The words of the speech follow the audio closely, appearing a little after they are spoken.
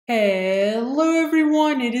Hello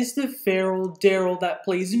everyone, it is the Feral Daryl that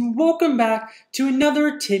plays and welcome back to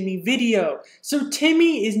another Timmy video. So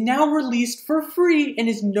Timmy is now released for free and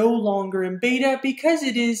is no longer in beta because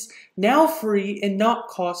it is now free and not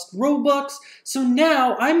cost Robux. So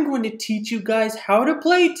now I'm going to teach you guys how to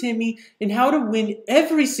play Timmy and how to win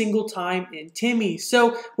every single time in Timmy.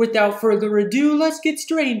 So without further ado, let's get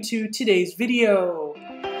straight into today's video.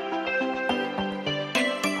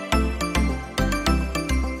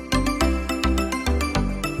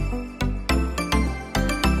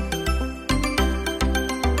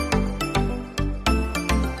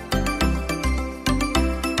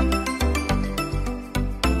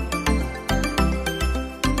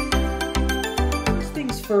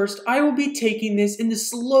 First, I will be taking this in the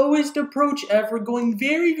slowest approach ever, going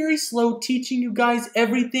very slow, teaching you guys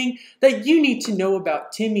everything that you need to know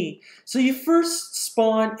about Timmy. So you first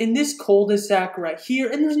spawn in this cul-de-sac right here,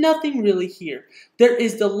 and there's nothing really here. There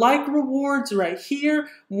is the like rewards right here.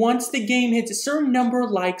 Once the game hits a certain number of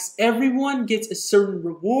likes, everyone gets a certain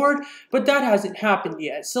reward, but that hasn't happened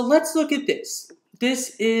yet. So let's look at this.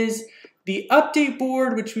 This is the update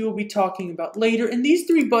board, which we will be talking about later, and these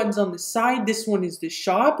three buttons on the side. This one is the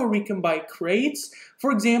shop where we can buy crates.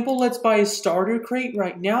 For example, let's buy a starter crate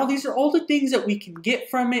right now. These are all the things that we can get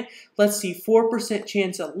from it. Let's see, 4%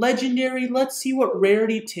 chance at legendary. Let's see what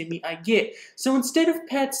rarity Timmy I get. So instead of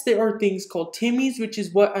pets, there are things called Timmy's, which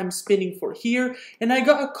is what I'm spinning for here, and I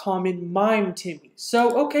got a common mime Timmy.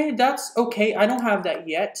 So okay, that's okay, I don't have that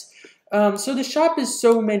yet. So the shop is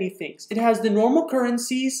so many things. It has the normal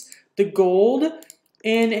currencies, the gold,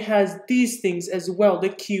 and it has these things as well, the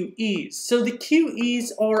QEs. So the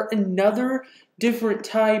QEs are another different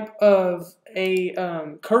type of a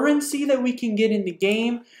currency that we can get in the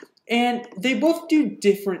game, and they both do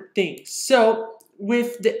different things. So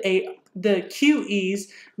with the QEs,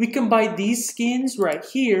 we can buy these skins right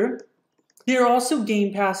here. There are also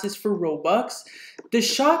game passes for Robux. The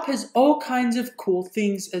shop has all kinds of cool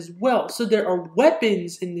things as well. So there are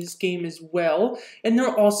weapons in this game as well, and there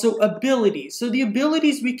are also abilities. So the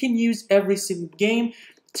abilities we can use every single game.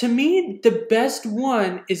 To me, the best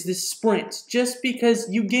one is the sprint, just because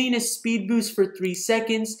you gain a speed boost for 3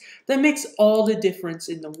 seconds. That makes all the difference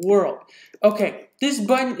in the world. Okay, this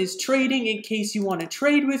button is trading in case you want to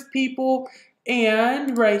trade with people,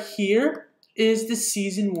 and right here is the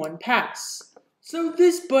Season 1 pass. So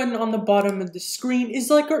this button on the bottom of the screen is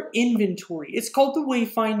like our inventory. It's called the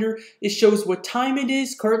Wayfinder. It shows what time it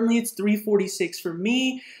is. Currently it's 3:46 for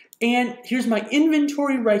me. And here's my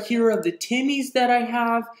inventory right here of the Timmys that I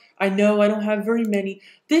have. I know I don't have very many.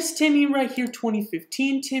 This Timmy right here,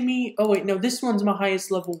 2015 Timmy. Oh wait, no, this one's my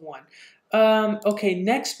highest level one. Okay,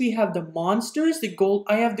 next we have the monsters.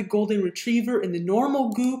 I have the golden retriever and the normal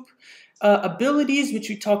goop. Abilities, which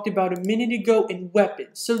we talked about a minute ago, and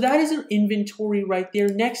weapons. So that is our inventory right there.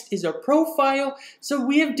 Next is our profile. So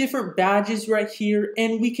we have different badges right here,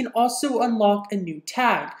 and we can also unlock a new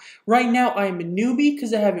tag. Right now I am a newbie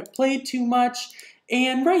because I haven't played too much.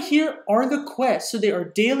 And right here are the quests. So there are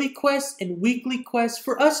daily quests and weekly quests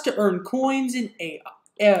for us to earn coins and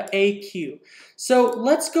AQ. So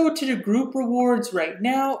let's go to the group rewards right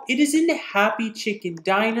now. It is in the Happy Chicken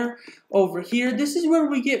Diner over here. This is where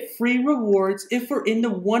we get free rewards if we're in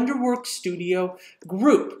the WonderWorks Studio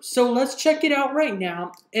group. So let's check it out right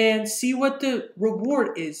now and see what the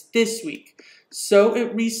reward is this week. So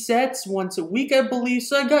it resets once a week, I believe.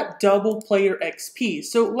 So I got double player XP.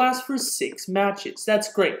 So it lasts for 6 matches.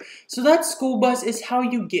 That's great. So that school bus is how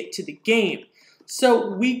you get to the game.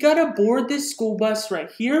 So we gotta board this school bus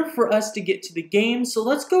right here for us to get to the game. So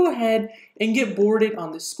let's go ahead and get boarded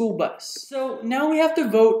on the school bus. So now we have to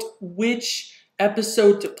vote which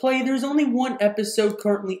episode to play. There's only one episode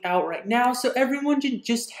currently out right now, so everyone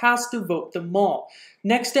just has to vote them all.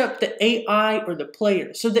 Next up, the AI or the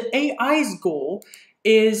player. So the AI's goal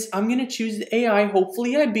is, I'm going to choose the AI,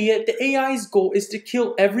 hopefully I beat it. The AI's goal is to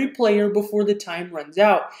kill every player before the time runs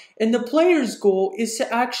out. And the player's goal is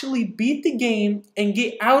to actually beat the game and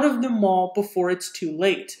get out of the mall before it's too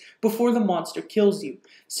late, before the monster kills you.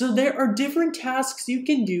 So there are different tasks you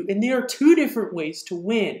can do, and there are 2 different ways to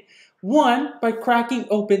win. One, by cracking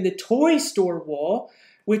open the toy store wall,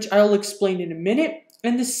 which I'll explain in a minute.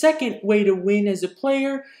 And the second way to win as a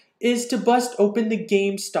player is to bust open the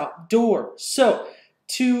GameStop door. So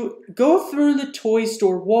to go through the toy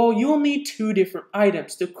store wall, you'll need 2 different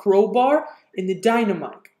items, the crowbar and the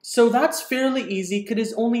dynamite. So that's fairly easy because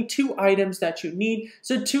there's only 2 items that you need.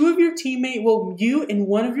 So 2 of your teammates, well, you and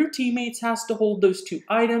 1 of your teammates has to hold those 2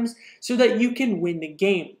 items so that you can win the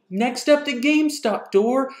game. Next up, the GameStop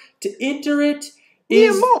door. To enter it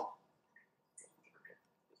is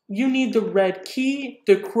you need the red key,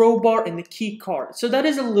 the crowbar, and the key card. So that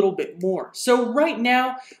is a little bit more. So right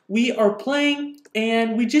now we are playing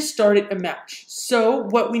and we just started a match. So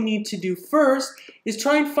what we need to do first is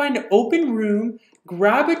try and find an open room,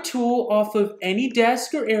 grab a tool off of any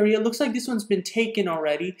desk or area. It looks like this one's been taken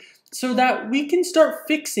already, so that we can start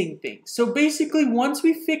fixing things. So basically once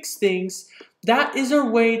we fix things, that is our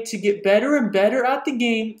way to get better and better at the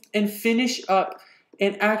game and finish up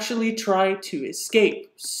and actually try to escape.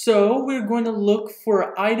 So we're going to look for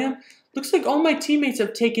an item. Looks like all my teammates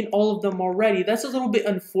have taken all of them already. That's a little bit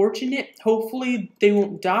unfortunate. Hopefully they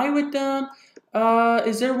won't die with them.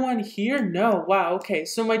 Is there one here? No. Wow, okay.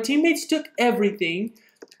 So my teammates took everything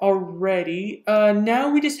already. Now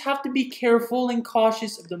we just have to be careful and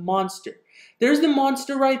cautious of the monster. There's the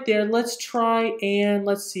monster right there. Let's try and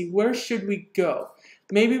let's see. Where should we go?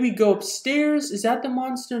 Maybe we go upstairs. Is that the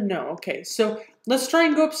monster? No. Okay, so let's try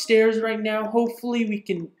and go upstairs right now. Hopefully we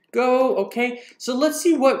can go. Okay, so let's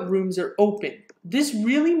see what rooms are open. This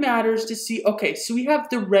really matters to see. Okay, so we have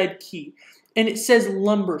the red key and it says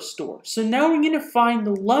lumber store. So now we're going to find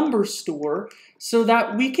the lumber store so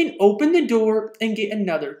that we can open the door and get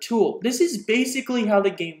another tool. This is basically how the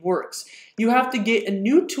game works. You have to get a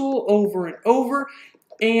new tool over and over,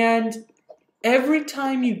 and every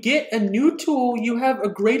time you get a new tool, you have a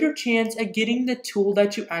greater chance at getting the tool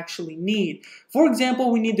that you actually need. For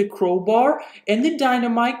example, we need the crowbar and the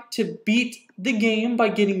dynamite to beat the game by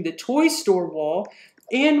getting the toy store wall.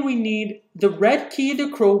 And we need the red key, the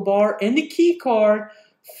crowbar, and the key card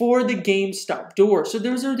for the GameStop door. So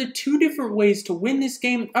those are the two different ways to win this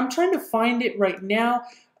game. I'm trying to find it right now.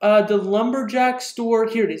 The lumberjack store.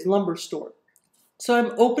 Here it is, lumber store. So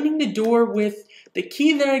I'm opening the door with the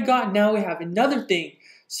key that I got. Now we have another thing.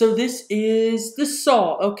 So this is the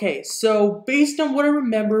saw. Okay, so based on what I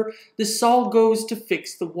remember, the saw goes to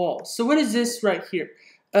fix the wall. So what is this right here?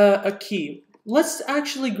 A key. Let's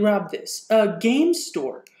actually grab this. Game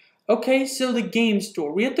store. Okay, so the game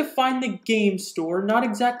store. We have to find the game store. Not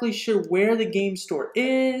exactly sure where the game store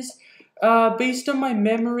is. Based on my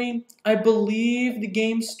memory, I believe the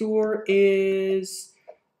game store is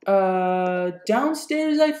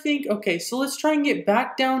downstairs, I think. Okay, so let's try and get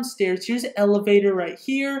back downstairs. Here's the elevator right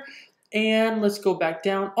here. And let's go back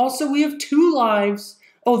down. Also, we have 2 lives.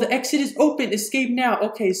 Oh, the exit is open. Escape now.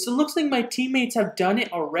 Okay, so it looks like my teammates have done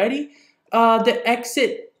it already. The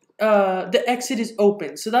exit is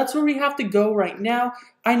open. So that's where we have to go right now.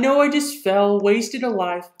 I know I just fell, wasted a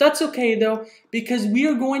life. That's okay though, because we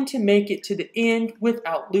are going to make it to the end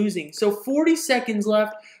without losing. So 40 seconds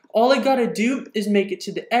left. All I gotta do is make it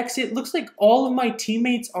to the exit. Looks like all of my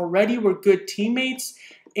teammates already were good teammates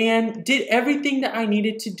and did everything that I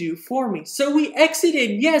needed to do for me. So we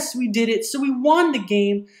exited. Yes, we did it. So we won the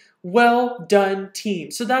game. Well done,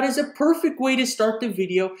 team. So that is a perfect way to start the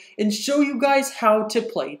video and show you guys how to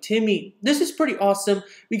play Timmy. This is pretty awesome.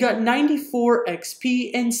 We got 94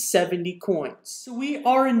 XP and 70 coins. So we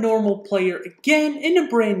are a normal player again in a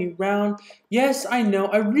brand new round. Yes, I know,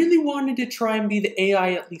 I really wanted to try and be the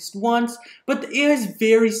AI at least once, but the AI is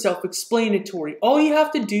very self-explanatory. All you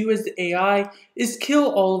have to do as the AI is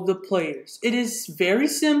kill all of the players. It is very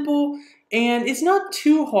simple and it's not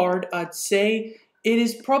too hard, I'd say. It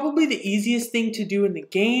is probably the easiest thing to do in the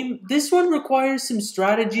game. This one requires some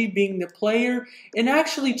strategy, being the player and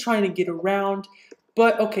actually trying to get around.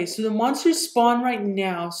 But okay, so the monsters spawn right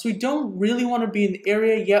now, so we don't really want to be in the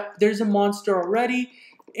area. Yep, there's a monster already,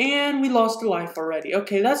 and we lost a life already.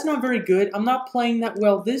 Okay, that's not very good. I'm not playing that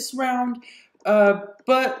well this round,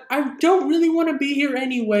 but I don't really want to be here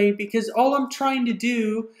anyway, because all I'm trying to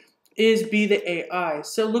do is be the AI.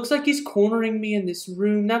 So it looks like he's cornering me in this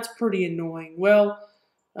room. That's pretty annoying. Well,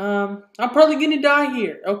 I'm probably gonna die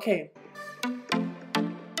here. Okay.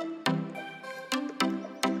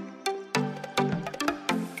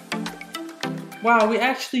 Wow, we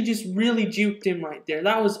actually just really juked him right there.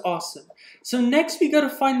 That was awesome. So next we gotta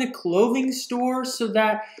find the clothing store so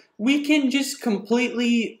that we can just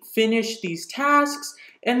completely finish these tasks.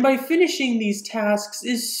 And by finishing these tasks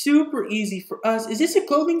is super easy for us. Is this a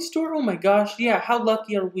clothing store? Oh my gosh, yeah, how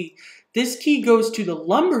lucky are we? This key goes to the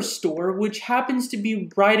lumber store, which happens to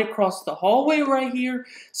be right across the hallway right here.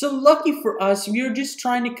 So lucky for us, we are just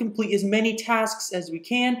trying to complete as many tasks as we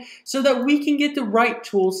can so that we can get the right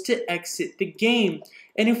tools to exit the game.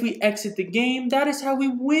 And if we exit the game, that is how we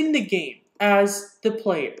win the game as the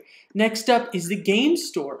player. Next up is the game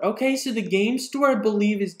store. Okay, so the game store I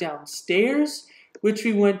believe is downstairs, which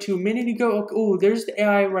we went to a minute ago. Oh, there's the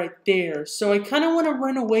AI right there. So I kind of want to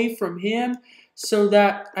run away from him. so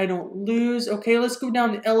that I don't lose. Okay, let's go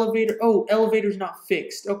down the elevator. Oh, elevator's not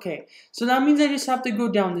fixed. Okay, so that means I just have to go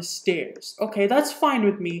down the stairs. Okay, that's fine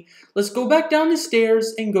with me. Let's go back down the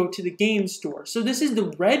stairs and go to the game store. So this is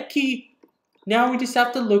the red key. Now we just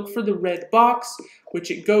have to look for the red box, which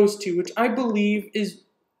it goes to, which I believe is...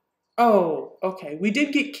 Oh, okay, we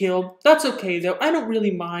did get killed. That's okay, though. I don't really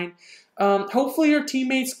mind. Hopefully our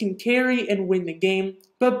teammates can carry and win the game.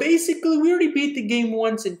 But basically, we already beat the game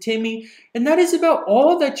once in Timmy, and that is about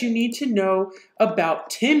all that you need to know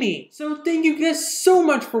about Timmy. So thank you guys so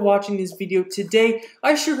much for watching this video today.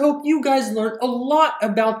 I sure hope you guys learned a lot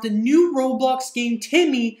about the new Roblox game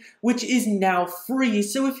Timmy, which is now free.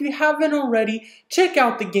 So if you haven't already, check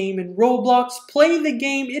out the game in Roblox, play the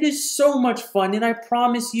game. It is so much fun, and I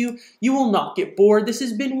promise you, you will not get bored. This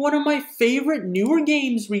has been one of my favorite newer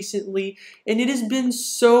games recently, and it has been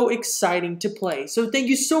so exciting to play. So thank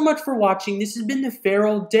you so much for watching. This has been the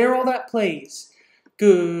Feral Darrell that plays.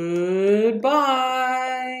 Goodbye.